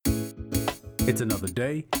It's another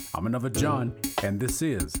day, I'm another John, and this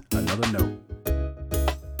is Another Note.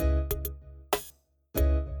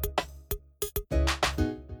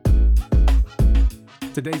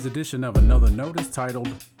 Today's edition of Another Note is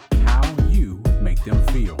titled, How You Make Them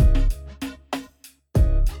Feel.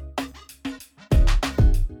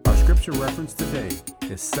 Our scripture reference today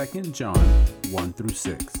is 2 John 1 through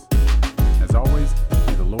 6. As always,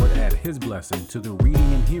 may the Lord add His blessing to the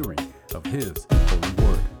reading and hearing of His holy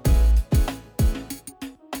word.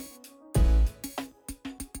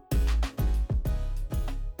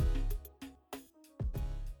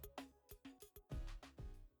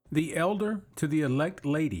 The elder to the elect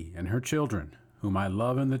lady and her children, whom I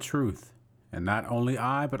love in the truth, and not only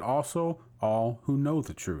I, but also all who know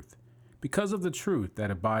the truth, because of the truth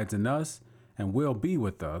that abides in us and will be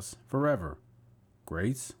with us forever.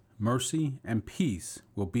 Grace, mercy, and peace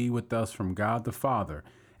will be with us from God the Father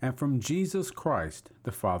and from Jesus Christ,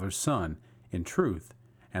 the Father's Son, in truth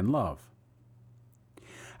and love.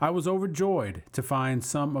 I was overjoyed to find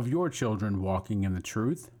some of your children walking in the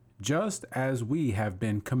truth, just as we have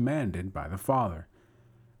been commanded by the Father.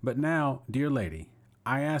 But now, dear lady,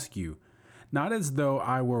 I ask you, not as though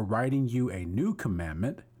I were writing you a new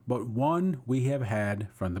commandment, but one we have had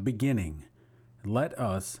from the beginning. Let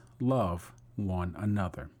us love one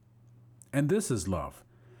another. And this is love,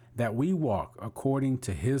 that we walk according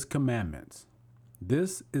to His commandments.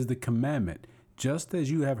 This is the commandment, just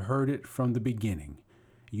as you have heard it from the beginning.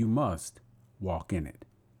 You must walk in it.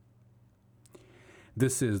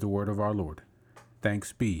 This is the word of our Lord.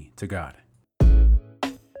 Thanks be to God.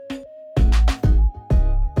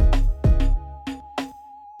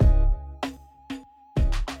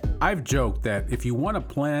 I've joked that if you want to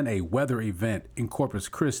plan a weather event in Corpus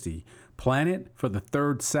Christi, plan it for the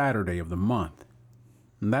third Saturday of the month.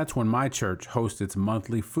 And that's when my church hosts its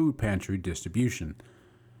monthly food pantry distribution.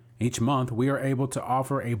 Each month, we are able to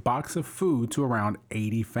offer a box of food to around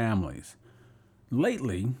 80 families.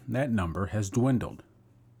 Lately, that number has dwindled.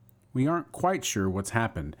 We aren't quite sure what's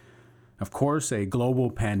happened. Of course, a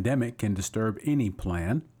global pandemic can disturb any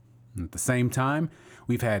plan. At the same time,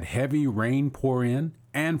 we've had heavy rain pour in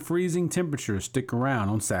and freezing temperatures stick around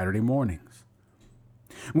on Saturday mornings.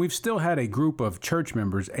 We've still had a group of church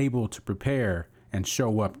members able to prepare and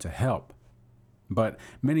show up to help. But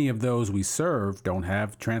many of those we serve don't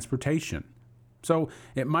have transportation, so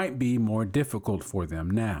it might be more difficult for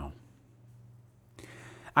them now.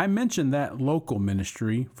 I mentioned that local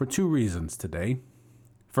ministry for two reasons today.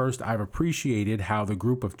 First, I've appreciated how the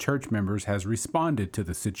group of church members has responded to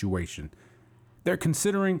the situation. They're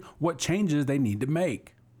considering what changes they need to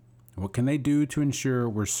make. What can they do to ensure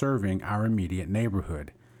we're serving our immediate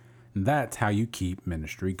neighborhood? And that's how you keep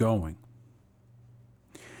ministry going.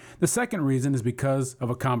 The second reason is because of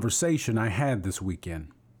a conversation I had this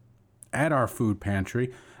weekend. At our food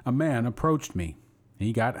pantry, a man approached me.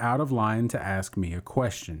 He got out of line to ask me a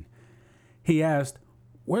question. He asked,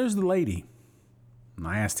 "Where's the lady?" And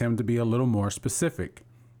I asked him to be a little more specific.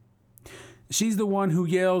 "She's the one who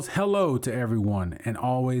yells hello to everyone and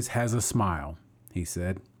always has a smile," he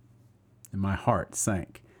said. And my heart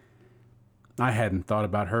sank. I hadn't thought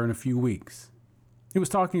about her in a few weeks. He was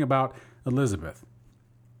talking about Elizabeth.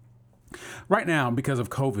 Right now, because of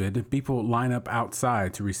COVID, people line up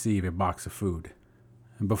outside to receive a box of food.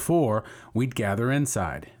 And before, we'd gather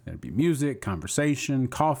inside. There'd be music, conversation,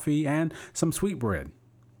 coffee, and some sweetbread.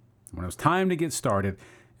 When it was time to get started,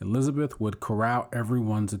 Elizabeth would corral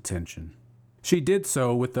everyone's attention. She did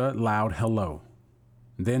so with a loud hello.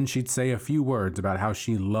 Then she'd say a few words about how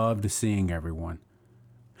she loved seeing everyone.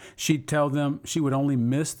 She'd tell them she would only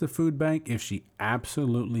miss the food bank if she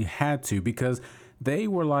absolutely had to, because they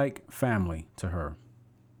were like family to her.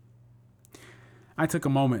 I took a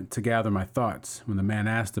moment to gather my thoughts when the man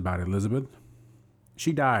asked about Elizabeth.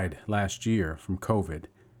 She died last year from COVID.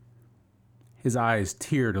 His eyes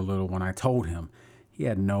teared a little when I told him. He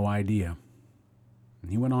had no idea.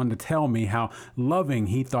 He went on to tell me how loving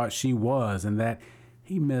he thought she was and that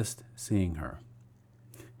he missed seeing her.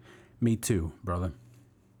 Me too, brother.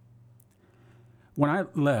 When I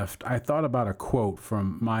left, I thought about a quote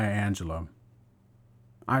from Maya Angelou.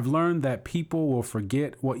 "I've learned that people will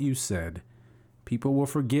forget what you said. People will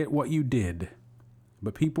forget what you did,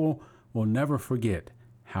 but people will never forget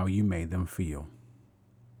how you made them feel."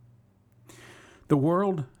 The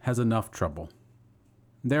world has enough trouble.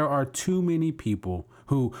 There are too many people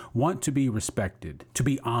who want to be respected, to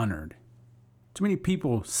be honored. Too many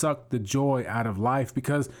people suck the joy out of life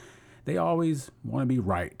because they always want to be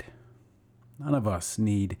right. None of us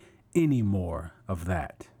need any more of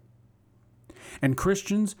that. And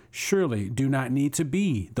Christians surely do not need to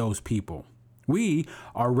be those people. We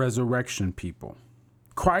are resurrection people.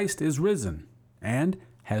 Christ is risen and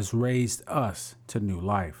has raised us to new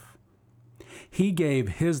life. He gave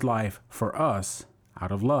his life for us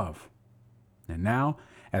out of love. And now,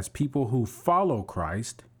 as people who follow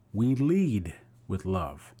Christ, we lead with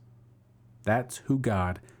love. That's who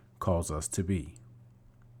God calls us to be.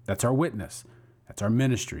 That's our witness. That's our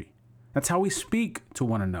ministry. That's how we speak to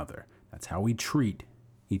one another. That's how we treat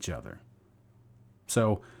each other.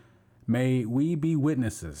 So, may we be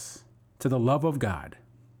witnesses to the love of God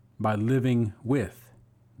by living with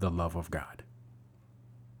the love of God.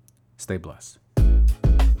 Stay blessed.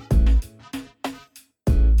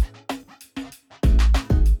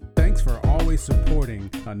 Thanks for always supporting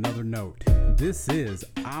Another Note. This is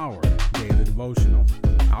our daily devotional.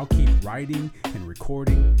 I'll keep writing and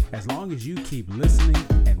recording as long as you keep listening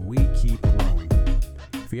and we keep growing.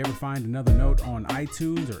 If you ever find Another Note on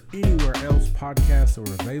iTunes or anywhere else podcasts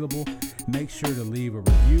are available, make sure to leave a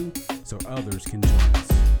review so others can join us.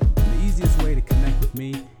 The easiest way to connect with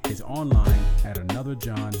me is online at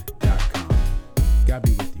anotherjohn.com. God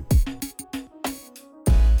be with you.